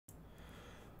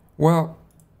Well,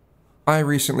 I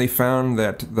recently found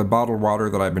that the bottled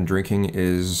water that I've been drinking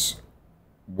is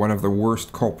one of the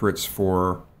worst culprits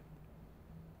for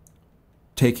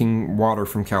taking water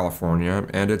from California,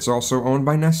 and it's also owned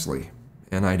by Nestle.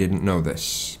 And I didn't know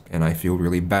this, and I feel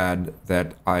really bad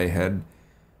that I've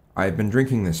been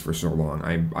drinking this for so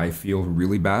long. I feel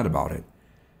really bad about it.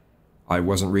 I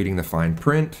wasn't reading the fine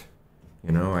print.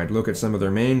 You know, I'd look at some of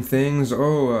their main things.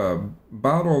 Oh,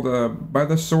 bottled by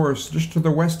the source just to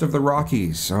the west of the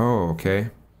Rockies. Oh,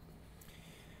 okay.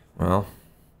 Well,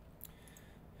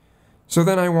 so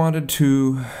then I wanted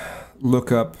to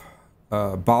look up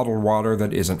bottled water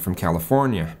that isn't from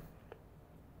California.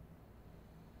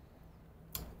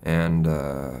 And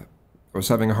I was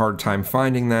having a hard time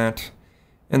finding that.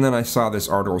 And then I saw this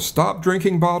article, "Stop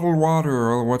drinking bottled water."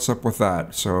 Oh, what's up with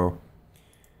that? So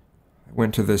I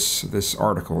went to this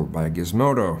article by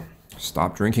Gizmodo,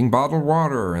 "Stop drinking bottled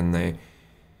water," and they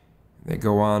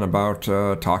go on about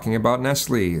talking about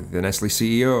Nestle. The Nestle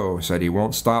CEO said he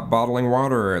won't stop bottling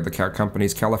water at the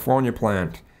company's California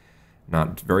plant,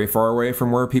 not very far away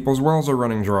from where people's wells are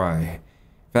running dry.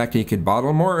 In fact, he could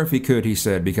bottle more if he could, he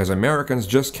said, because Americans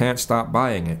just can't stop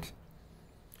buying it.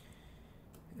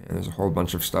 And there's a whole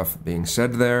bunch of stuff being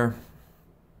said there.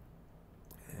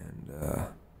 And,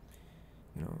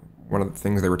 you know, one of the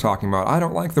things they were talking about, "I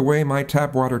don't like the way my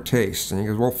tap water tastes." And he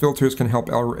goes, "Well, filters can help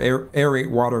aerate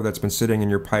water that's been sitting in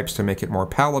your pipes to make it more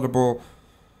palatable.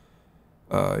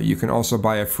 You can also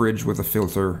buy a fridge with a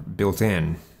filter built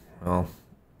in." Well,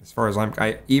 as far as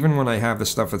even when I have the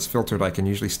stuff that's filtered, I can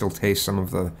usually still taste some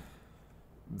of the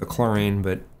chlorine,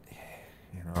 but,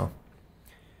 you know.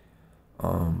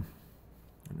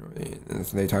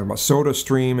 They talk about Soda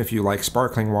Stream if you like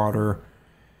sparkling water.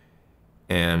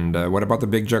 And what about the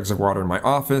big jugs of water in my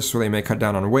office, where they may cut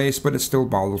down on waste, but it's still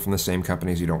bottled from the same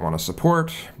companies you don't want to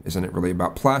support? Isn't it really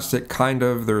about plastic? Kind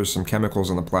of. There's some chemicals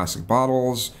in the plastic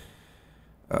bottles.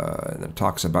 And then it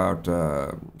talks about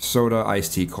soda,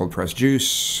 iced tea, cold-pressed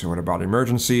juice. What about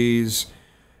emergencies?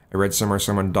 I read somewhere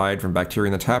someone died from bacteria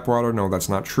in the tap water. No, that's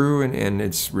not true, and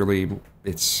it's really,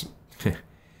 that's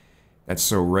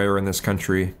so rare in this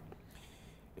country.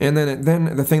 And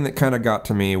then the thing that kind of got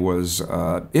to me was,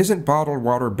 isn't bottled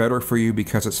water better for you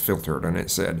because it's filtered? And it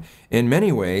said, in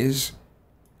many ways,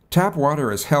 tap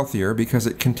water is healthier because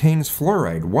it contains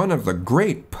fluoride, one of the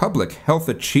great public health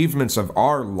achievements of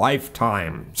our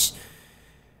lifetimes.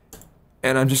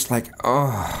 And I'm just like,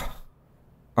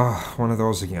 one of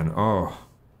those again,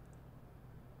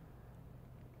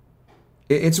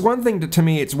 It's one thing to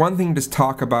me, it's one thing to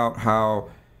talk about how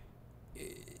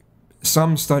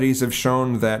some studies have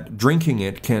shown that drinking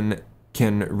it can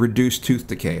reduce tooth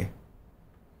decay.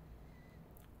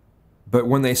 But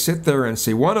when they sit there and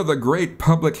say, one of the great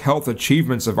public health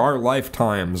achievements of our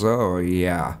lifetimes, oh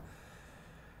yeah.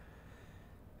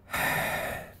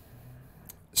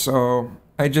 So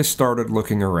I just started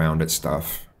looking around at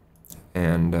stuff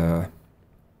and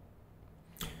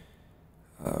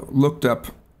looked up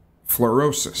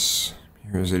fluorosis.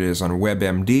 Here it is on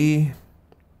WebMD.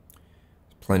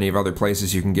 Plenty of other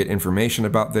places you can get information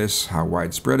about this. How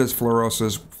widespread is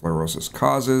fluorosis? Fluorosis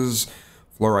causes,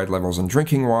 fluoride levels in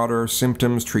drinking water,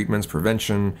 symptoms, treatments,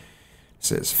 prevention. It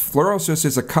says, fluorosis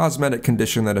is a cosmetic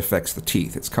condition that affects the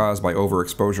teeth. It's caused by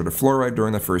overexposure to fluoride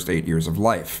during the first 8 years of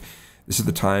life. This is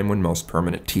the time when most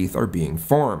permanent teeth are being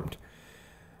formed.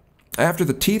 After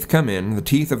the teeth come in, the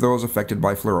teeth of those affected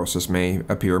by fluorosis may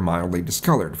appear mildly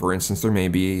discolored. For instance, there may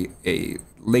be a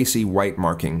lacy white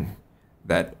marking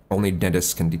that only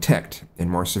dentists can detect. In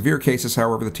more severe cases,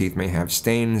 however, the teeth may have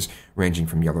stains ranging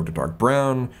from yellow to dark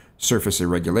brown, surface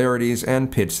irregularities,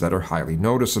 and pits that are highly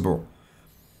noticeable.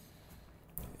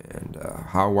 And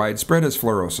how widespread is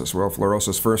fluorosis? Well,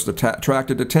 fluorosis first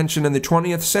attracted attention in the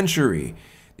 20th century.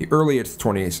 The early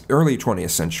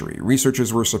 20th century,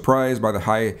 researchers were surprised by the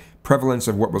high prevalence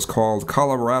of what was called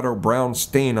Colorado brown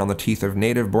stain on the teeth of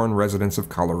native-born residents of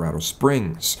Colorado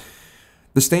Springs.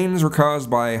 The stains were caused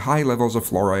by high levels of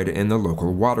fluoride in the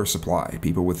local water supply.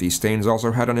 People with these stains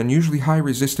also had an unusually high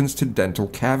resistance to dental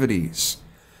cavities.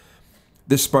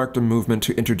 This sparked a movement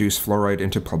to introduce fluoride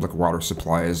into public water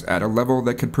supplies at a level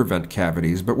that could prevent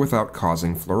cavities but without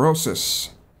causing fluorosis.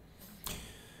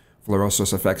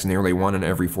 Fluorosis affects nearly 1 in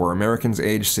every 4 Americans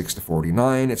aged 6 to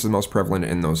 49. It's the most prevalent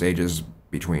in those ages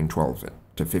between 12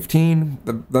 to 15.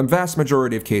 The vast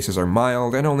majority of cases are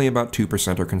mild, and only about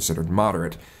 2% are considered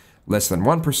moderate. Less than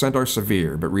 1% are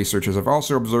severe, but researchers have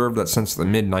also observed that since the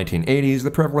mid-1980s, the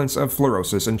prevalence of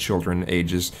fluorosis in children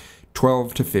ages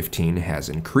 12 to 15 has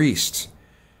increased.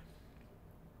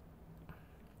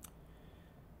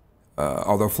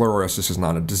 Although fluorosis is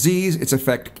not a disease, its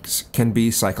effects can be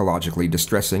psychologically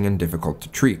distressing and difficult to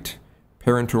treat.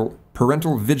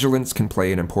 Parental vigilance can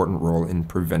play an important role in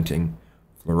preventing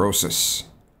fluorosis.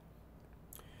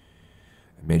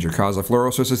 A major cause of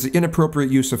fluorosis is the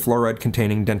inappropriate use of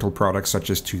fluoride-containing dental products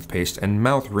such as toothpaste and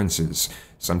mouth rinses.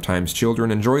 Sometimes children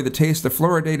enjoy the taste of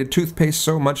fluoridated toothpaste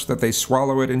so much that they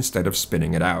swallow it instead of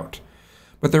spitting it out.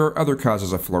 But there are other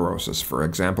causes of fluorosis. For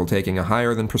example, taking a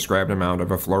higher than prescribed amount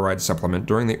of a fluoride supplement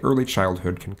during the early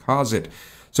childhood can cause it.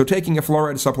 So taking a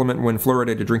fluoride supplement when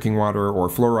fluoridated drinking water or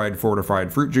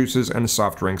fluoride-fortified fruit juices and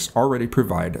soft drinks already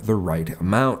provide the right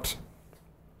amount.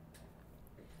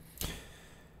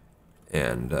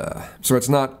 And so it's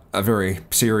not a very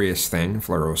serious thing,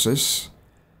 fluorosis.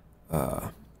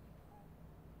 But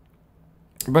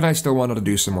I still wanted to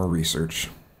do some more research.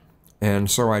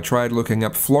 And so I tried looking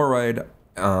up fluoride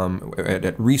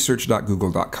at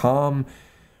research.google.com.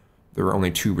 There were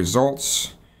only 2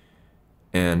 results.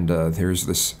 And there's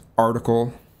this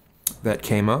article that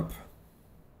came up.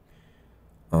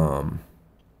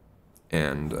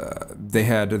 They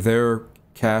had their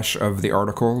cache of the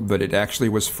article, but it actually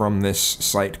was from this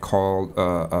site called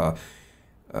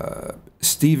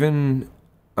Stephen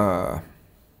and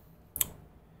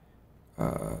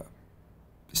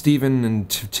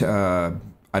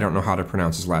I don't know how to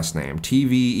pronounce his last name.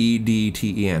 Tvedten,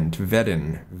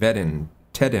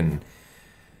 Tedden,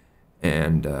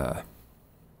 and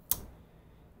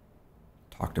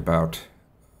talked about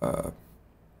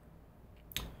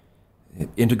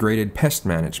integrated pest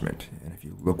management. And if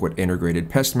you look what integrated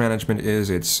pest management is,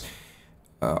 it's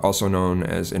also known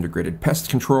as integrated pest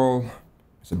control.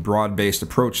 It's a broad-based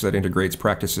approach that integrates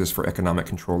practices for economic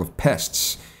control of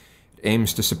pests. It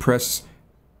aims to suppress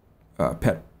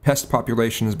pest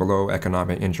populations below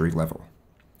economic injury level.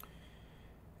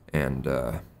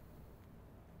 And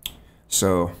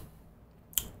so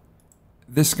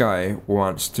this guy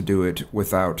wants to do it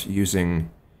without using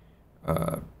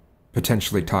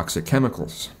potentially toxic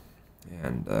chemicals,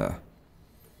 and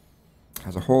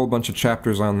has a whole bunch of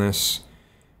chapters on this,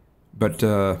 but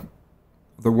the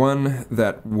one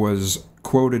that was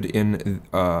quoted in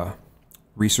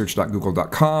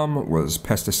research.google.com was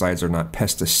pesticides are not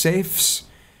pestisafes,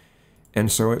 and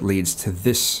so it leads to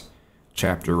this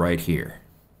chapter right here.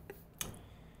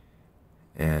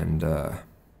 And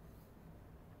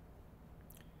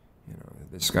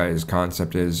this guy's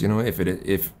concept is, if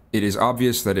it is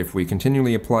obvious that if we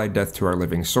continually apply death to our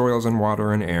living soils and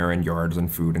water and air and yards and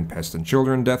food and pests and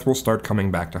children, death will start coming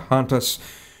back to haunt us.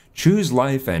 Choose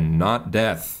life and not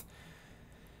death.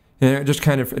 And it just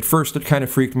at first it kind of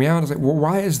freaked me out. I was like, well,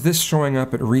 why is this showing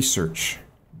up at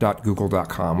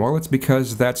research.google.com? Well, it's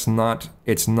because it's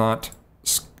not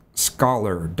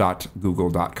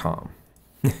scholar.google.com.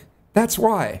 That's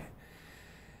why.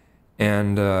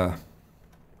 And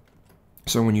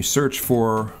so when you search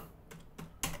for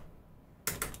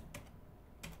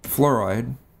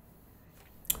fluoride,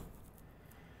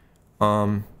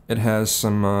 it has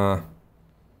some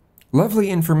lovely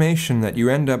information that you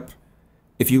end up,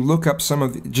 if you look up some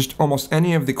of just almost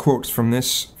any of the quotes from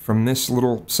this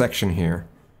little section here,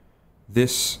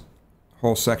 this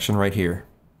whole section right here,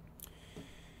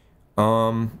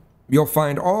 you'll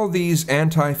find all these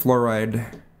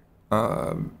anti-fluoride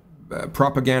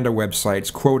propaganda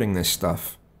websites quoting this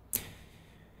stuff.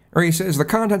 Or he says, the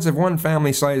contents of one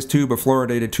family-sized tube of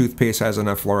fluoridated toothpaste has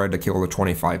enough fluoride to kill a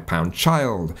 25-pound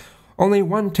child. Only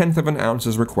 1/10 of an ounce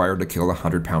is required to kill a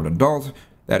 100-pound adult.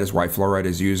 That is why fluoride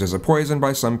is used as a poison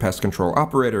by some pest control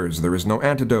operators. There is no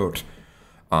antidote.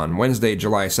 On Wednesday,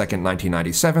 July 2nd,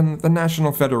 1997, the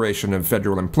National Federation of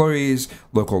Federal Employees,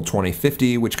 Local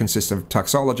 2050, which consists of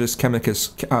toxologists,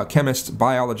 chemists,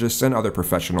 biologists, and other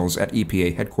professionals at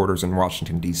EPA headquarters in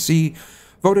Washington, D.C.,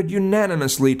 voted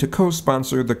unanimously to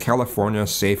co-sponsor the California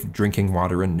Safe Drinking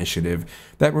Water Initiative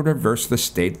that would reverse the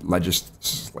state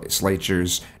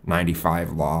legislature's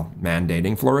 95 law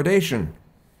mandating fluoridation.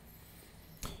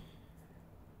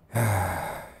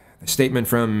 The statement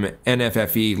from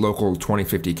NFFE Local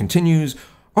 2050 continues,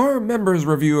 our members'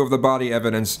 review of the body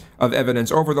evidence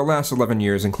over the last 11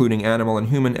 years, including animal and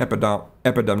human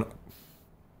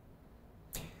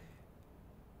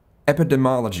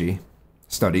epidemiology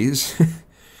studies,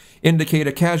 indicate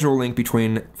a causal link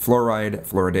between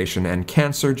fluoridation, and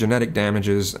cancer, genetic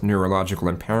damages, neurological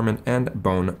impairment, and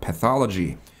bone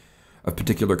pathology. Of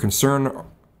particular concern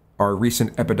are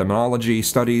recent epidemiology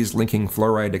studies linking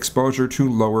fluoride exposure to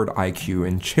lowered IQ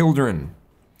in children.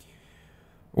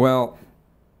 Well,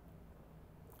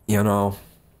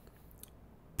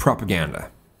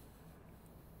 propaganda.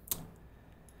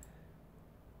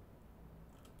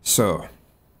 So,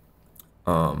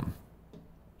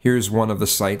 here's one of the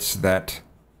sites that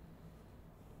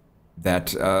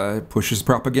pushes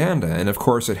propaganda, and of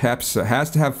course it has to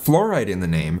have fluoride in the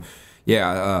name.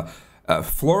 Yeah,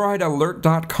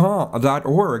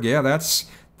 fluoridealert.org. Yeah, that's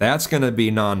going to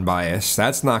be non-biased.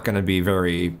 That's not going to be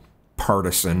very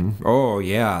partisan. Oh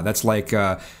yeah, that's like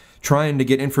trying to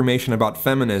get information about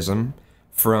feminism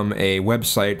from a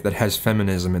website that has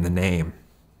feminism in the name,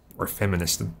 or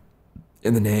feminist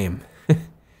in the name.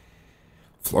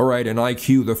 Fluoride and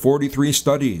IQ, the 43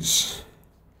 studies.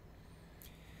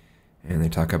 And they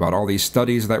talk about all these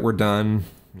studies that were done,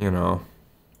 you know,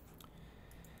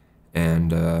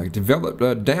 and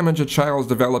damage a child's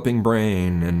developing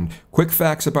brain, and quick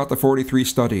facts about the 43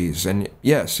 studies. And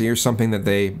yes, here's something that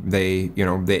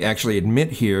they actually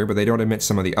admit here, but they don't admit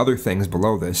some of the other things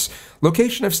below this.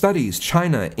 Location of studies: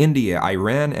 China, India,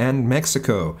 Iran, and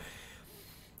Mexico.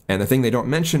 And the thing they don't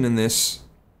mention in this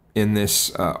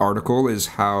article is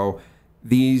how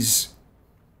these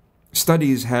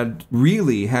studies had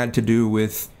to do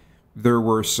with, there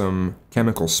were some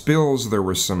chemical spills, there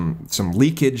was some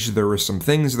leakage, there were some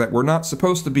things that were not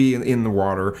supposed to be in the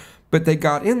water, but they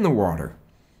got in the water.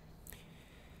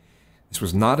 This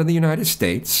was not in the United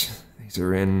States. These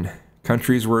are in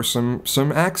countries where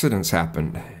some accidents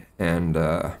happened. And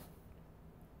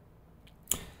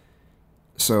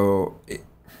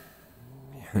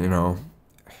you know,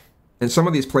 and some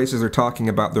of these places are talking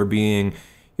about there being,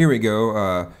 here we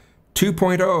go,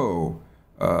 2.0,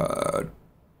 2.1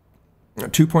 to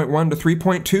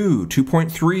 3.2,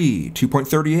 2.3,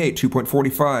 2.38,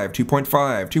 2.45,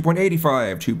 2.5,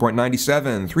 2.85,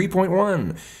 2.97,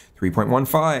 3.1,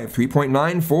 3.15,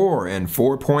 3.94, and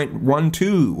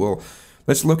 4.12. Well,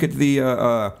 let's look at the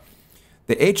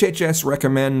HHS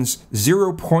recommends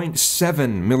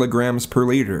 0.7 milligrams per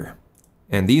liter.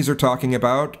 And these are talking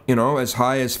about, you know, as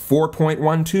high as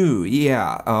 4.12.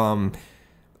 Yeah,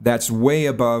 that's way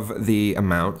above the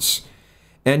amounts.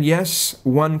 And yes,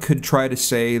 one could try to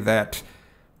say that,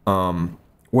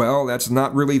 well, that's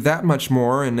not really that much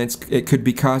more, and it could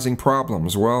be causing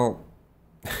problems. Well,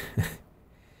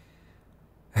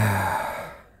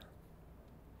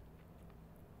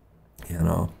 you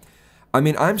know, I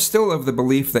mean, I'm still of the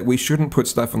belief that we shouldn't put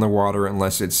stuff in the water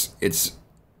unless its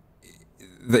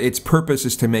purpose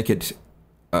is to make it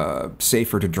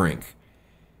safer to drink.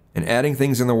 And adding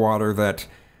things in the water that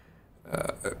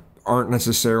aren't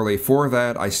necessarily for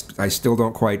that, I still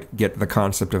don't quite get the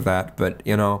concept of that. But,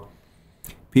 you know,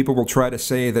 people will try to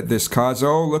say that this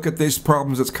oh, look at these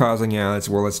problems it's causing. Yeah,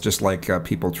 it's just like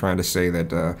people trying to say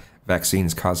that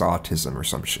vaccines cause autism or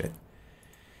some shit.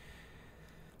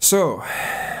 So,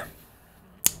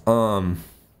 one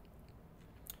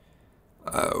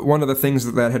of the things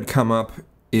that had come up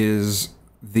is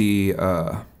the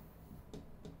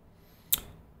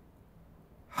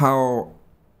how,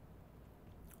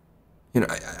 you know,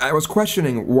 I was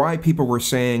questioning why people were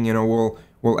saying, you know,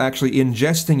 well, actually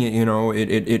ingesting it, you know,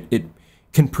 it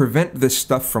can prevent this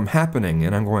stuff from happening.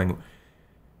 And I'm going,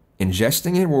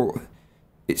 ingesting it? Well,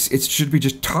 it should be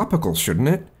just topical, shouldn't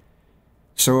it?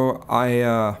 So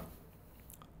I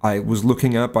was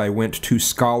looking up, I went to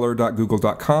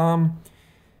scholar.google.com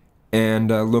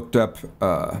and looked up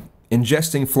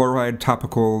ingesting fluoride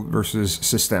topical versus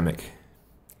systemic.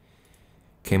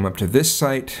 Came up to this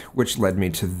site, which led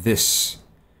me to this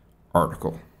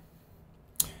article.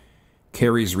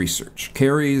 Carey's research.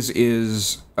 Carey's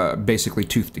is basically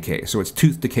tooth decay, so it's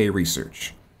tooth decay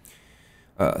research.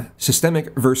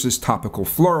 Systemic versus topical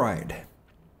fluoride.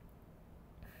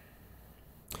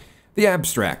 The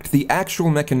abstract. The actual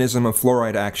mechanism of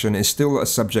fluoride action is still a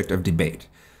subject of debate.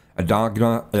 A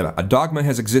dogma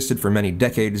has existed for many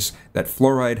decades that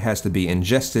fluoride has to be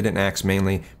ingested and acts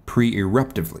mainly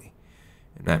pre-eruptively.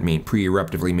 And that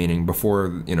pre-eruptively meaning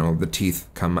before, you know, the teeth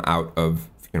come out of,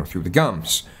 you know, through the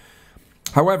gums.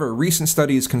 However, recent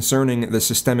studies concerning the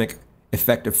systemic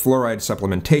effect of fluoride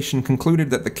supplementation concluded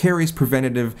that the Carey's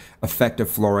preventative effect of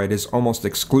fluoride is almost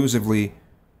exclusively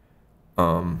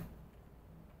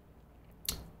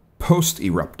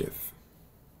post-eruptive,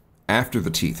 after the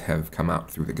teeth have come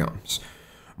out through the gums.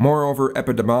 Moreover,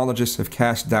 epidemiologists have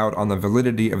cast doubt on the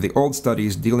validity of the old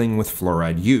studies dealing with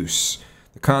fluoride use.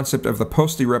 The concept of the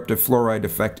post-eruptive fluoride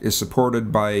effect is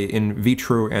supported by in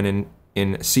vitro and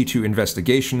in situ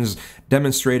investigations,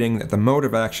 demonstrating that the mode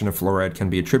of action of fluoride can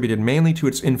be attributed mainly to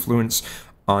its influence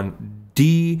on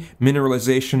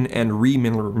demineralization and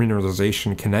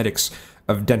remineralization kinetics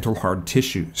of dental hard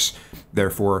tissues.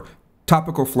 Therefore,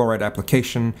 topical fluoride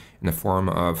application in the form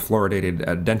of fluoridated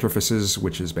dentifrices,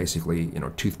 which is basically, you know,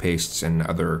 toothpastes and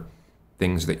other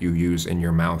things that you use in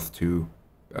your mouth to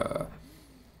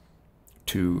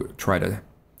try to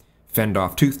fend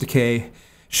off tooth decay,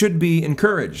 should be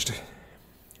encouraged.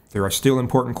 There are still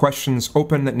important questions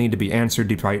open that need to be answered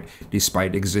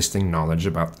despite existing knowledge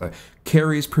about the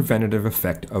caries preventative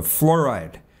effect of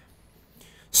fluoride.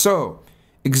 So,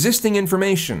 existing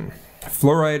information.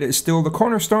 Fluoride is still the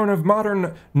cornerstone of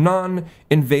modern,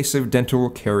 non-invasive dental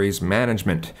caries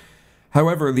management.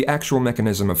 However, the actual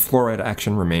mechanism of fluoride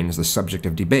action remains the subject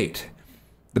of debate.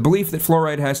 The belief that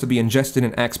fluoride has to be ingested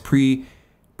and acts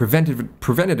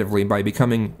preventatively by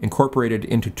becoming incorporated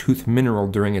into tooth mineral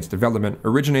during its development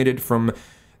originated from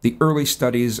the early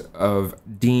studies of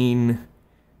Dean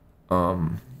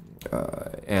and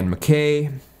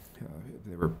McKay.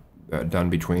 They were done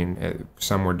between,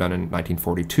 some were done in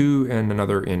 1942 and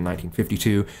another in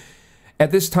 1952.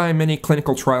 At this time, many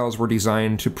clinical trials were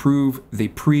designed to prove the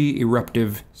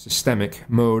pre-eruptive systemic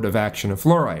mode of action of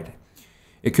fluoride.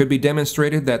 It could be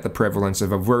demonstrated that the prevalence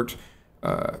of overt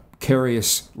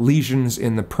carious lesions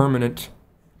in the permanent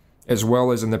as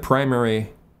well as in the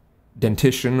primary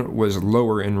dentition was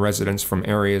lower in residents from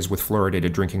areas with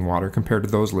fluoridated drinking water compared to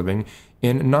those living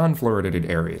in non-fluoridated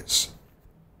areas.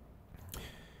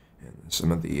 And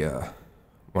some of the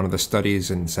one of the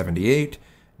studies in 1978,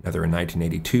 another in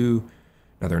 1982,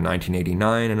 another in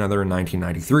 1989, another in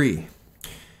 1993.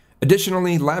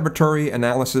 Additionally, laboratory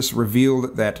analysis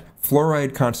revealed that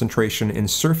fluoride concentration in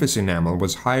surface enamel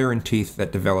was higher in teeth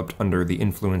that developed under the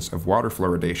influence of water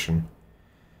fluoridation.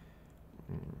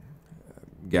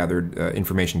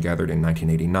 Information gathered in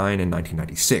 1989 and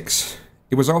 1996.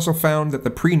 It was also found that the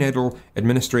prenatal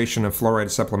administration of fluoride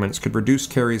supplements could reduce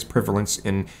caries prevalence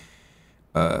in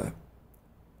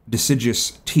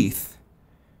deciduous teeth,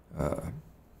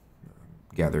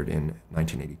 gathered in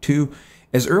 1982.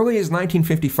 As early as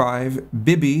 1955,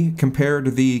 Bibby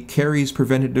compared the caries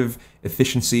preventative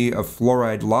efficiency of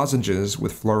fluoride lozenges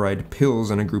with fluoride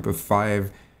pills in a group of 5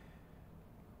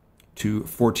 to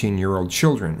 14-year-old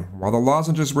children. While the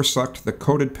lozenges were sucked, the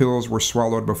coated pills were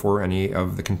swallowed before any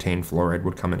of the contained fluoride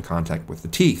would come in contact with the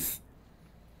teeth.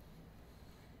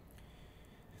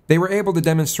 They were able to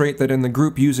demonstrate that in the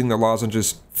group using the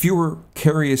lozenges, fewer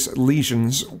carious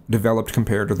lesions developed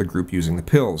compared to the group using the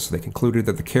pills. They concluded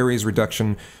that the caries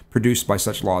reduction produced by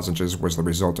such lozenges was the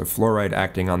result of fluoride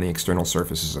acting on the external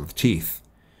surfaces of the teeth.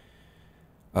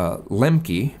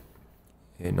 Lemke,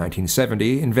 in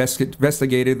 1970,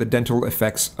 investigated the dental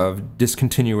effects of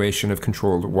discontinuation of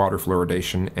controlled water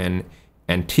fluoridation in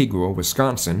Antigua,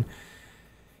 Wisconsin.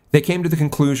 They came to the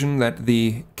conclusion that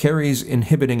the caries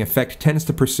inhibiting effect tends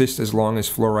to persist as long as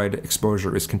fluoride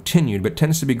exposure is continued, but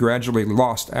tends to be gradually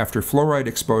lost after fluoride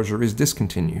exposure is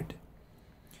discontinued.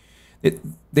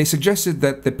 They suggested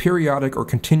that the periodic or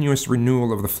continuous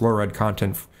renewal of the fluoride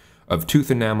content of tooth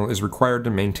enamel is required to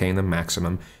maintain the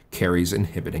maximum caries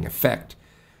inhibiting effect.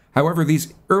 However,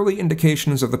 these early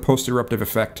indications of the post-eruptive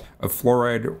effect of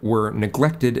fluoride were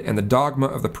neglected, and the dogma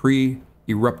of the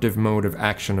pre-eruptive mode of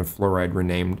action of fluoride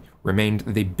remained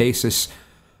the basis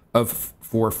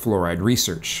for fluoride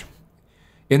research.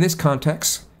 In this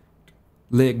context,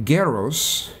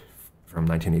 Legueros, from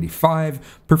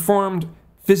 1985, performed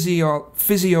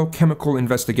physiochemical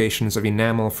investigations of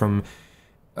enamel from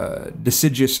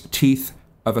deciduous teeth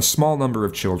of a small number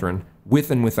of children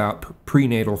with and without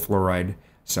prenatal fluoride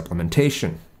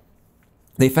supplementation.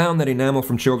 They found that enamel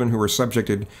from children who were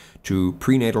subjected to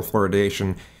prenatal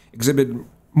fluoridation exhibited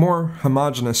more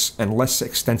homogeneous and less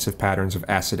extensive patterns of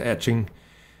acid etching,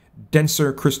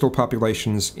 denser crystal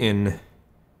populations in,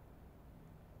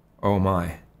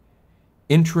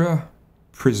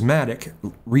 intraprismatic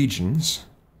regions.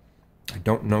 I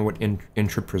don't know what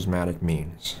intraprismatic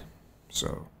means,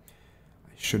 so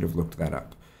I should have looked that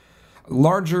up.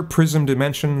 Larger prism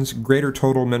dimensions, greater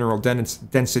total mineral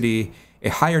density, a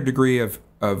higher degree of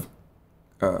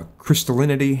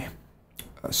crystallinity,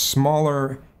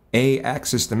 smaller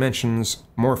A-axis dimensions,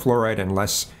 more fluoride and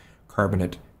less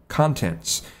carbonate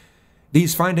contents.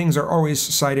 These findings are always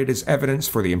cited as evidence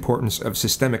for the importance of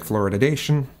systemic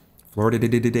fluoridation,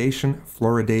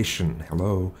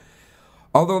 hello,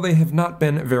 although they have not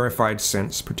been verified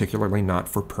since, particularly not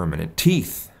for permanent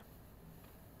teeth.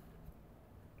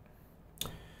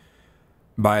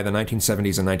 By the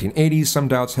 1970s and 1980s, some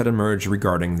doubts had emerged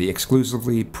regarding the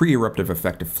exclusively pre-eruptive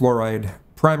effect of fluoride.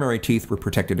 Primary teeth were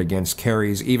protected against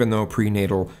caries, even though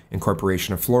prenatal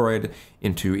incorporation of fluoride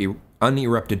into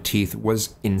unerupted teeth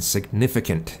was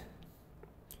insignificant.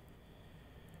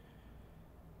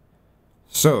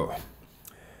 So,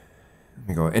 let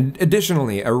me go. And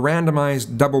additionally, a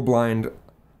randomized, double-blind,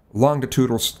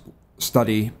 longitudinal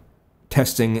study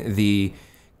testing the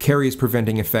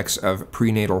caries-preventing effects of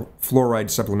prenatal fluoride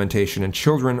supplementation in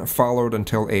children followed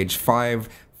until age 5,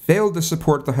 failed to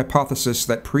support the hypothesis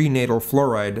that prenatal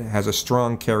fluoride has a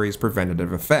strong caries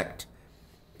preventative effect.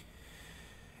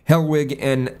 Helwig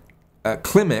and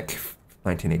Klimek,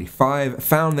 1985,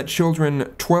 found that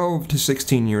children 12 to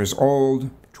 16 years old,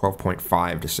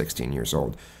 12.5 to 16 years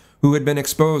old, who had been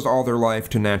exposed all their life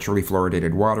to naturally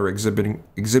fluoridated water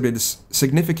exhibited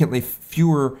significantly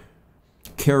fewer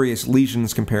carious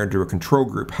lesions compared to a control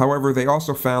group. However, they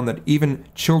also found that even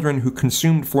children who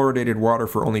consumed fluoridated water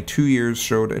for only 2 years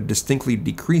showed a distinctly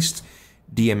decreased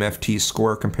DMFT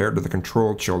score compared to the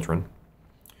control children.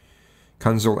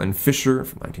 Kunzel and Fischer,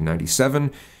 from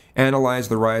 1997, analyzed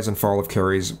the rise and fall of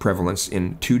caries prevalence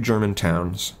in 2 German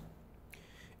towns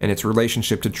and its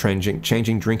relationship to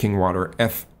changing drinking water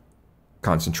F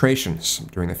concentrations.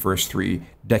 During the first 3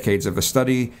 decades of the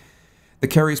study, the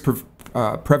caries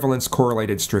prevalence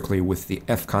correlated strictly with the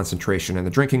F concentration in the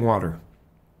drinking water.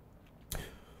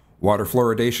 Water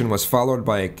fluoridation was followed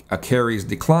by a caries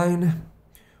decline,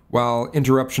 while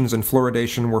interruptions in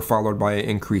fluoridation were followed by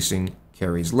increasing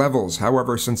caries levels.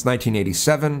 However, since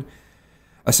 1987,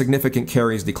 a significant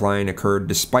caries decline occurred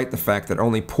despite the fact that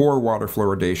only poor water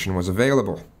fluoridation was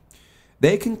available.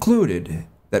 They concluded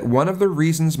that one of the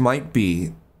reasons might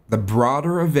be the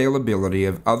broader availability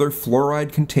of other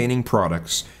fluoride-containing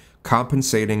products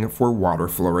compensating for water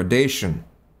fluoridation,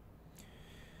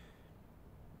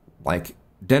 like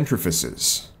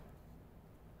dentifrices,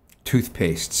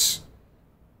 toothpastes,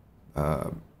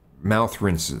 mouth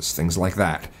rinses, things like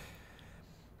that.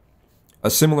 A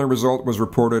similar result was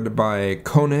reported by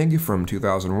Koenig from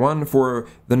 2001 for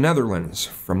the Netherlands.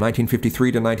 From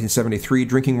 1953 to 1973,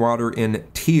 drinking water in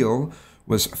Tiel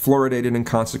was fluoridated, and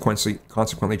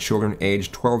consequently children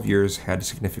aged 12 years had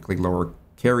significantly lower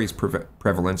caries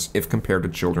prevalence if compared to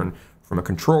children from a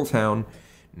control town,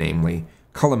 namely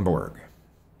Culemborg.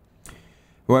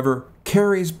 However,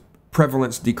 caries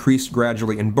prevalence decreased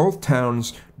gradually in both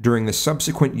towns during the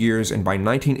subsequent years, and by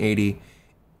 1980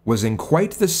 was in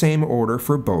quite the same order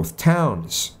for both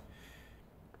towns.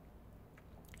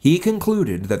 He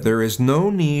concluded that there is no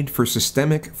need for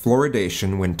systemic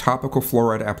fluoridation when topical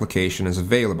fluoride application is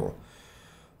available,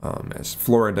 as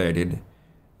fluoridated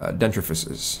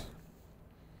dentifrices.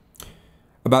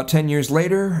 About 10 years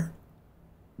later,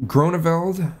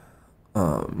 Groneveld,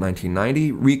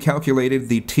 1990, recalculated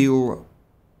the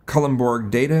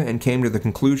Thiel-Culemborg data and came to the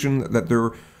conclusion that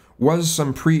there was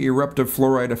some pre-eruptive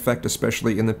fluoride effect,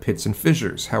 especially in the pits and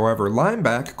fissures. However,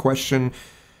 Leimbach questioned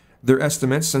their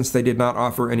estimates since they did not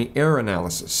offer any air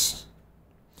analysis.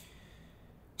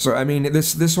 So, I mean,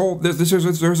 there's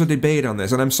a debate on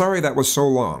this, and I'm sorry that was so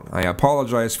long. I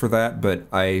apologize for that, but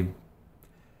I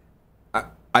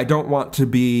don't want to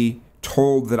be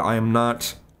told that I am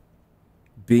not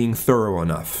being thorough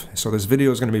enough. So this video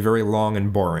is going to be very long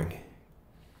and boring.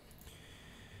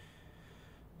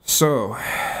 So,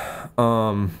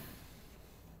 let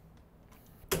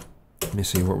me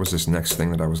see, what was this next thing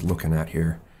that I was looking at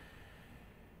here?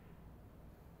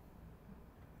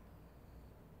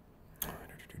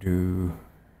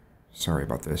 Sorry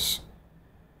about this.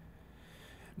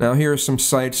 Now here are some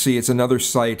sites. See, it's another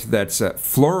site that's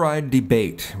Fluoride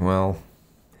Debate. Well,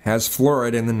 has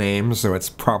fluoride in the name, so it's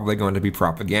probably going to be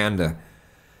propaganda.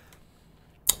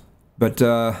 But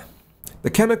the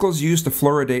chemicals used to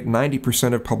fluoridate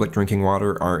 90% of public drinking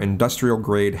water are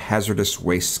industrial-grade hazardous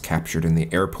wastes captured in the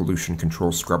air pollution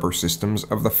control scrubber systems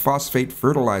of the phosphate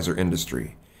fertilizer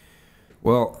industry.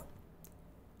 Well,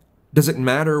 does it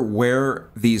matter where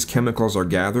these chemicals are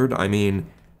gathered? I mean,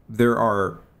 there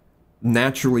are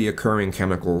naturally occurring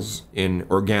chemicals in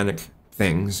organic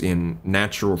things, in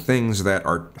natural things that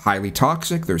are highly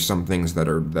toxic. There's some things that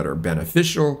are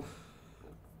beneficial.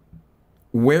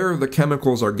 Where the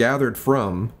chemicals are gathered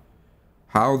from,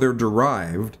 how they're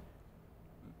derived,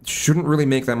 shouldn't really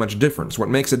make that much difference. What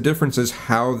makes a difference is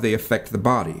how they affect the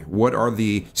body. What are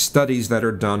the studies that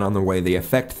are done on the way they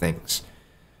affect things?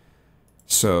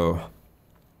 So,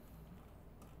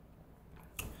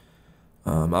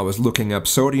 I was looking up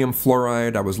sodium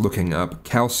fluoride, I was looking up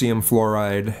calcium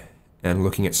fluoride, and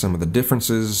looking at some of the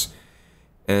differences.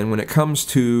 And when it comes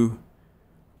to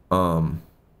calcium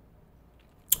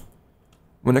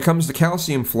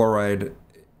fluoride,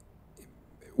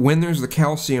 when there's the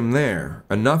calcium there,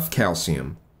 enough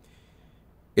calcium,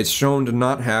 it's shown to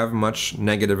not have much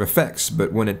negative effects.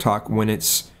 But when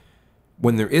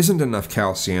there isn't enough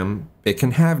calcium, it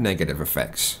can have negative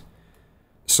effects.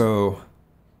 So,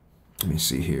 let me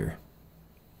see here.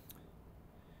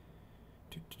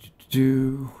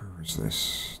 Where is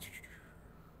this?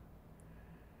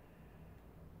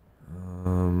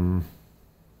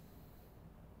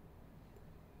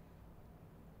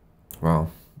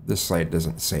 Well, this site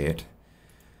doesn't say it.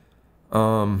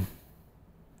 Let's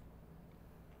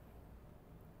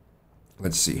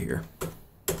see here.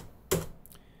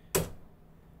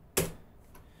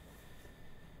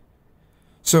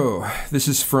 So, this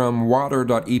is from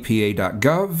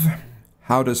water.epa.gov.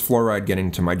 How does fluoride get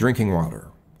into my drinking water?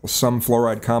 Well, some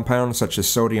fluoride compounds, such as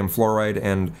sodium fluoride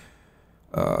and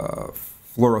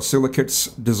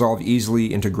fluorosilicates, dissolve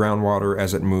easily into groundwater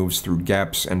as it moves through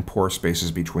gaps and pore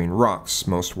spaces between rocks.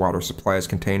 Most water supplies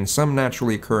contain some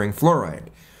naturally occurring fluoride.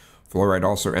 Fluoride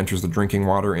also enters the drinking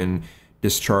water in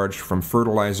discharge from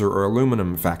fertilizer or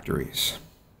aluminum factories.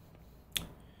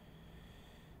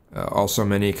 Also,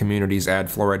 many communities add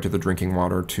fluoride to the drinking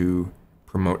water to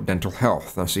promote dental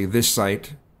health. Now, see, this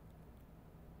site,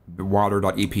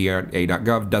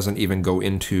 water.epa.gov, doesn't even go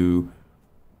into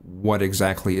what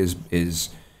exactly is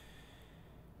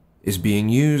being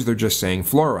used. They're just saying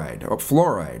fluoride,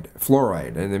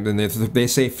 fluoride, and then they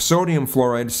say sodium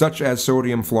fluoride, such as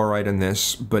sodium fluoride in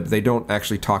this, but they don't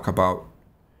actually talk about,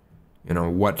 you know,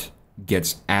 what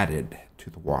gets added to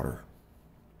the water.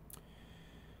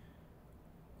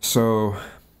 So,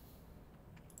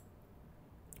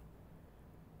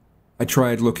 I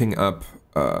tried looking up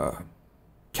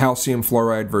calcium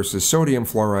fluoride versus sodium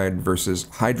fluoride versus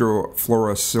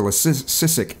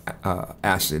hydrofluorosilicic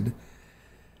acid.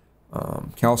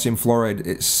 Calcium fluoride,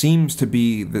 it seems to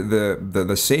be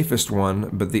the safest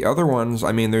one, but the other ones,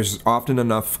 I mean, there's often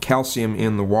enough calcium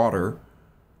in the water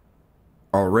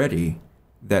already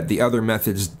that the other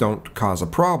methods don't cause a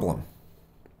problem.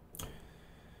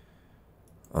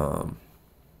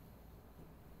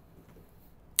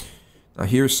 Now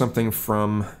here's something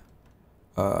from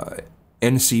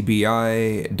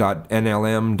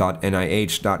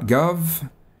ncbi.nlm.nih.gov.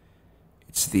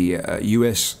 It's the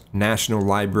U.S. National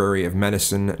Library of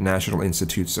Medicine, National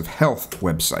Institutes of Health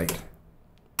website.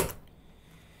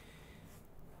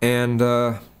 And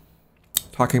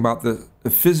talking about the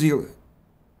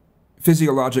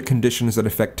physiologic conditions that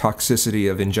affect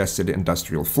toxicity of ingested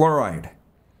industrial fluoride.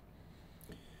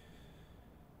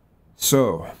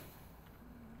 So,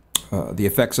 the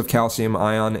effects of calcium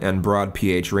ion and broad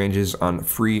pH ranges on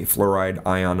free fluoride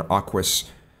ion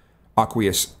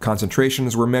aqueous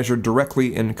concentrations were measured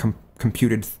directly and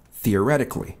computed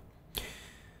theoretically.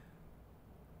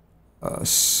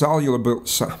 Soluble,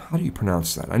 how do you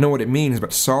pronounce that? I know what it means,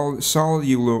 but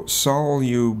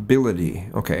solubility.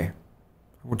 Okay, I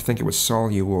would think it was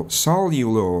soluble,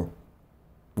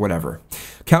 whatever.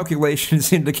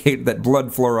 Calculations indicate that blood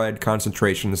fluoride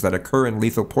concentrations that occur in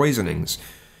lethal poisonings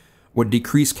would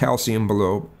decrease calcium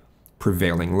below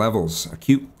prevailing levels.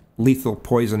 Acute lethal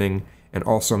poisoning and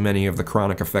also many of the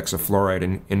chronic effects of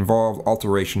fluoride involve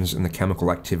alterations in the chemical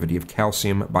activity of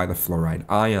calcium by the fluoride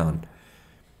ion.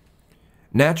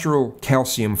 Natural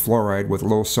calcium fluoride with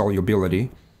low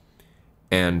solubility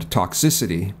and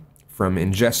toxicity from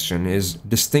ingestion is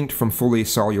distinct from fully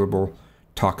soluble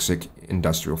toxic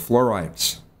industrial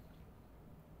fluorides.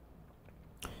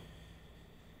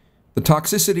 The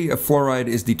toxicity of fluoride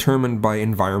is determined by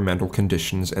environmental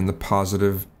conditions and the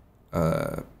positive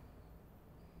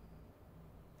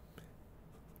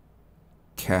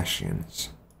cations.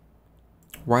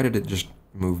 Why did it just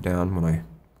move down when I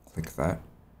click that?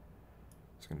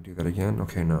 It's going to do that again?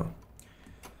 Okay, no.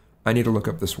 I need to look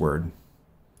up this word.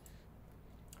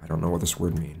 I don't know what this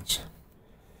word means.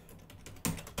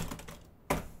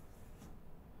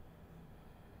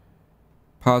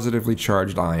 Positively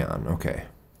charged ion, okay.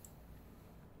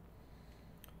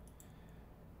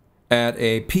 At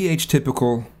a pH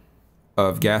typical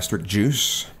of gastric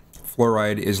juice,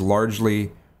 fluoride is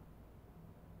largely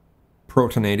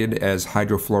protonated as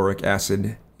hydrofluoric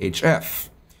acid, HF.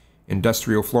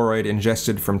 Industrial fluoride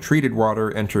ingested from treated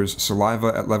water enters saliva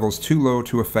at levels too low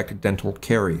to affect dental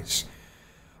caries.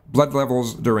 Blood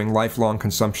levels during lifelong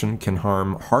consumption can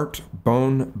harm heart,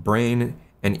 bone, brain,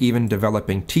 and even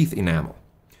developing teeth enamel.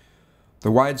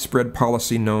 The widespread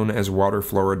policy known as water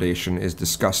fluoridation is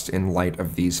discussed in light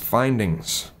of these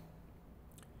findings.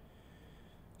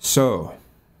 So,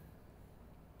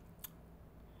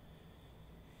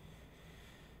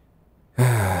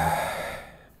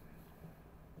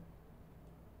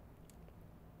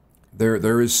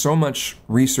 there is so much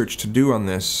research to do on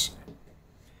this.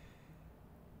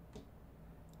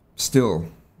 There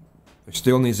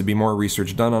still needs to be more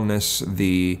research done on this.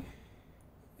 The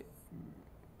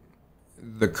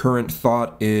current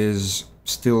thought is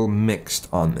still mixed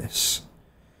on this.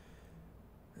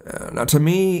 Now, to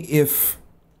me, if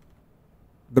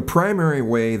the primary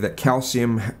way that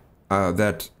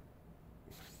that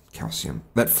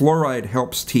fluoride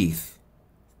helps teeth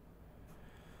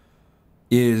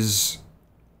is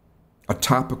a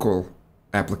topical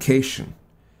application,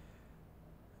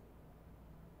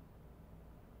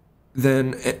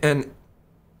 then and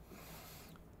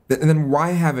then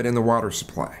why have it in the water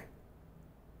supply?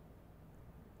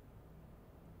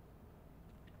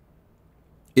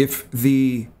 If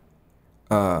the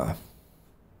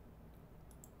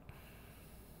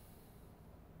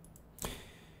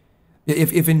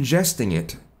if ingesting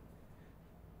it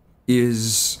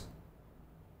is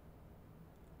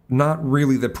not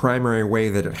really the primary way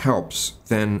that it helps,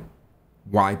 then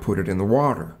why put it in the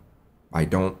water? I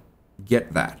don't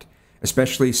get that.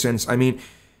 Especially since, I mean,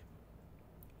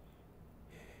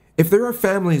 if there are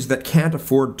families that can't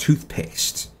afford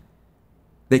toothpaste,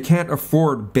 they can't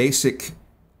afford basic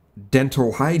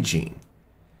dental hygiene,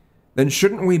 then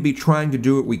shouldn't we be trying to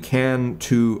do what we can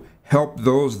to help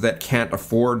those that can't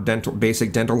afford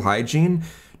basic dental hygiene?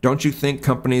 Don't you think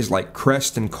companies like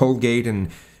Crest and Colgate and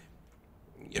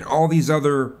all these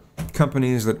other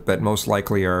companies that most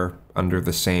likely are under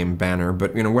the same banner,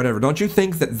 but whatever, don't you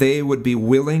think that they would be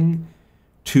willing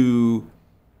to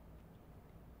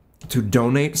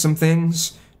donate some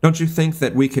things? Don't you think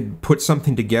that we could put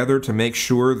something together to make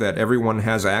sure that everyone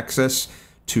has access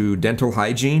to dental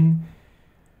hygiene?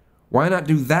 Why not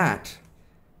do that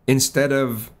instead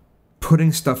of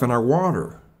putting stuff in our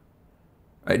water?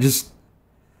 I just,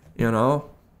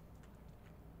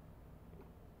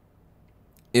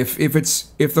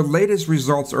 if the latest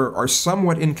results are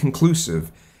somewhat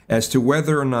inconclusive as to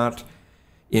whether or not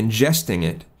ingesting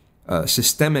it,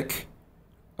 systemic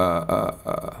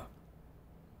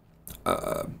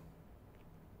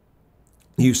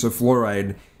use of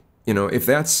fluoride, if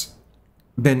that's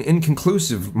been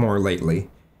inconclusive more lately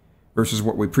versus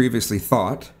what we previously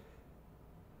thought,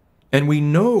 and we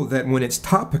know that when it's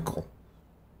topical,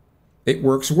 it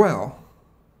works well,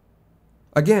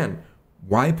 again,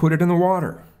 why put it in the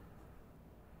water?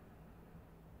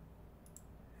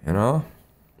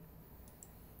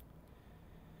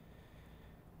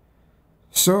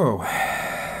 So,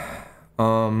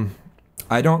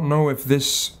 I don't know if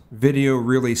this video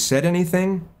really said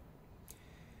anything.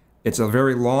 It's a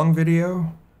very long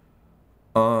video.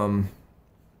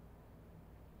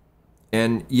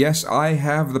 And yes, I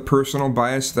have the personal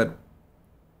bias that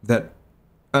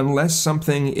unless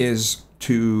something is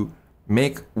to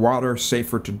make water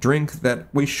safer to drink, that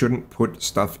we shouldn't put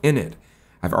stuff in it.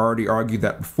 I've already argued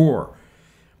that before.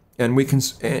 And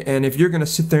if you're going to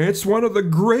sit there, it's one of the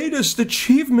greatest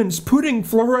achievements. Putting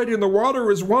fluoride in the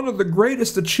water is one of the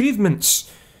greatest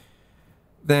achievements.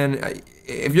 Then,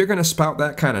 if you're going to spout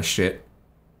that kind of shit,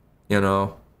 you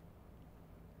know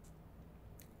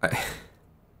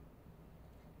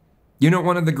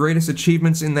one of the greatest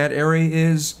achievements in that area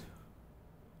is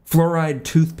fluoride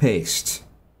toothpaste,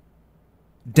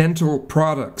 dental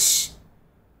products,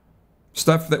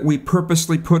 stuff that we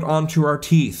purposely put onto our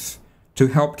teeth to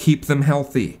help keep them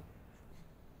healthy.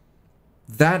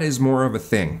 That is more of a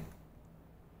thing.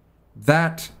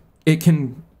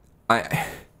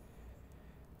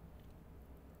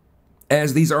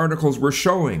 As these articles were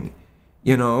showing,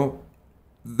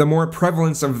 the more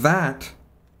prevalence of that,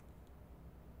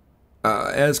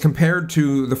 as compared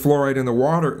to the fluoride in the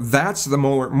water, that's the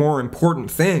more important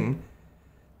thing.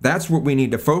 That's what we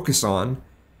need to focus on,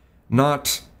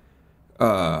 not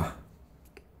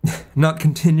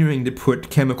continuing to put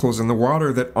chemicals in the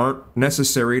water that aren't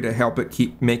necessary to help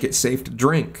it make it safe to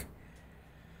drink.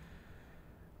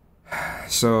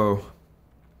 So,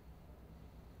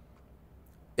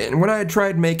 and when I had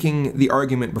tried making the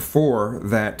argument before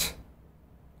that,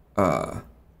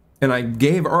 and I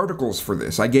gave articles for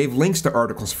this, I gave links to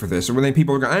articles for this, and when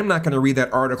people go, I'm not going to read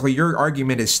that article, your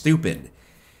argument is stupid.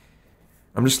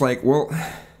 I'm just like, well,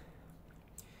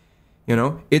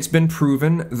 it's been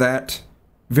proven that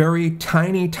very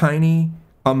tiny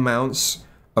amounts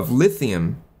of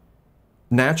lithium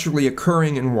naturally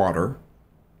occurring in water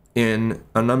in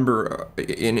a number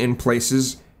in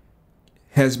places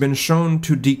has been shown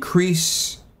to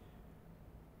decrease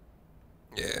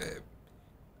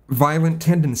violent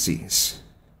tendencies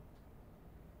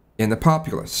in the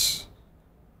populace.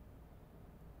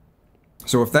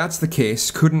 So if that's the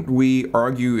case, couldn't we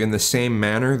argue in the same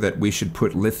manner that we should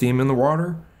put lithium in the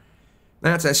water?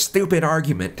 That's a stupid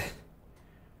argument.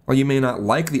 Well, you may not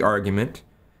like the argument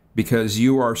because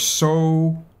you are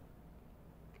so...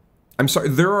 I'm sorry,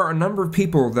 there are a number of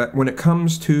people that when it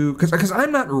comes to... Because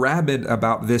I'm not rabid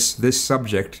about this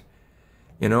subject.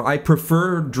 I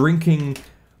prefer drinking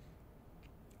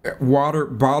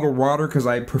bottled water because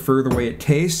I prefer the way it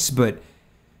tastes,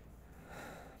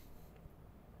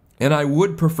 and I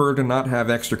would prefer to not have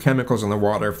extra chemicals in the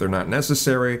water if they're not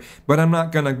necessary, but I'm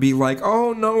not going to be like,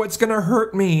 oh no, it's going to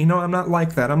hurt me. No, I'm not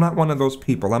like that. I'm not one of those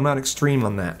people. I'm not extreme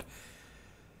on that.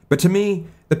 But to me,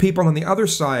 the people on the other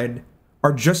side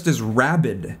are just as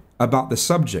rabid about the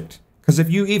subject. Because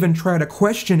if you even try to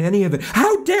question any of it,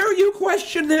 how dare you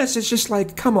question this? It's just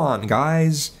like, come on,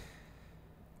 guys.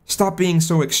 Stop being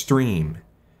so extreme.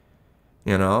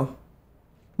 You know?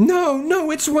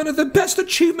 No, it's one of the best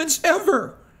achievements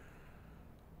ever.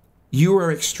 You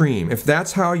are extreme. If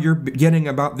that's how you're getting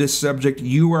about this subject,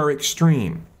 you are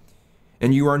extreme.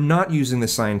 And you are not using the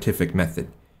scientific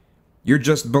method. You're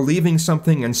just believing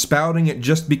something and spouting it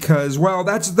just because, well,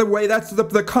 that's the way, that's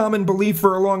the common belief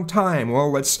for a long time.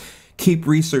 Well, let's keep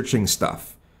researching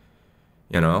stuff.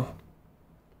 You know?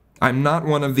 I'm not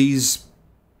one of these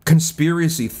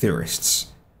conspiracy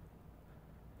theorists.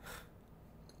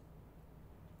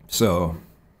 So,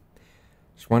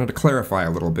 just wanted to clarify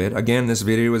a little bit. Again, this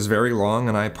video is very long,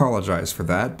 and I apologize for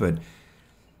that, but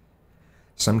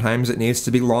sometimes it needs to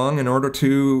be long in order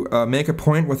to make a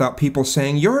point without people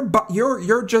saying,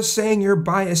 you're just saying you're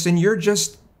biased and you're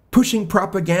just pushing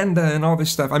propaganda and all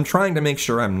this stuff. I'm trying to make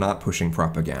sure I'm not pushing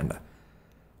propaganda.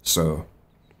 So,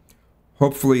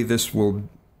 hopefully this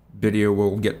video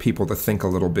will get people to think a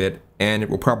little bit, and it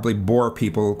will probably bore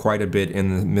people quite a bit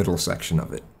in the middle section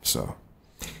of it. So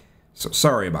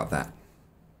sorry about that.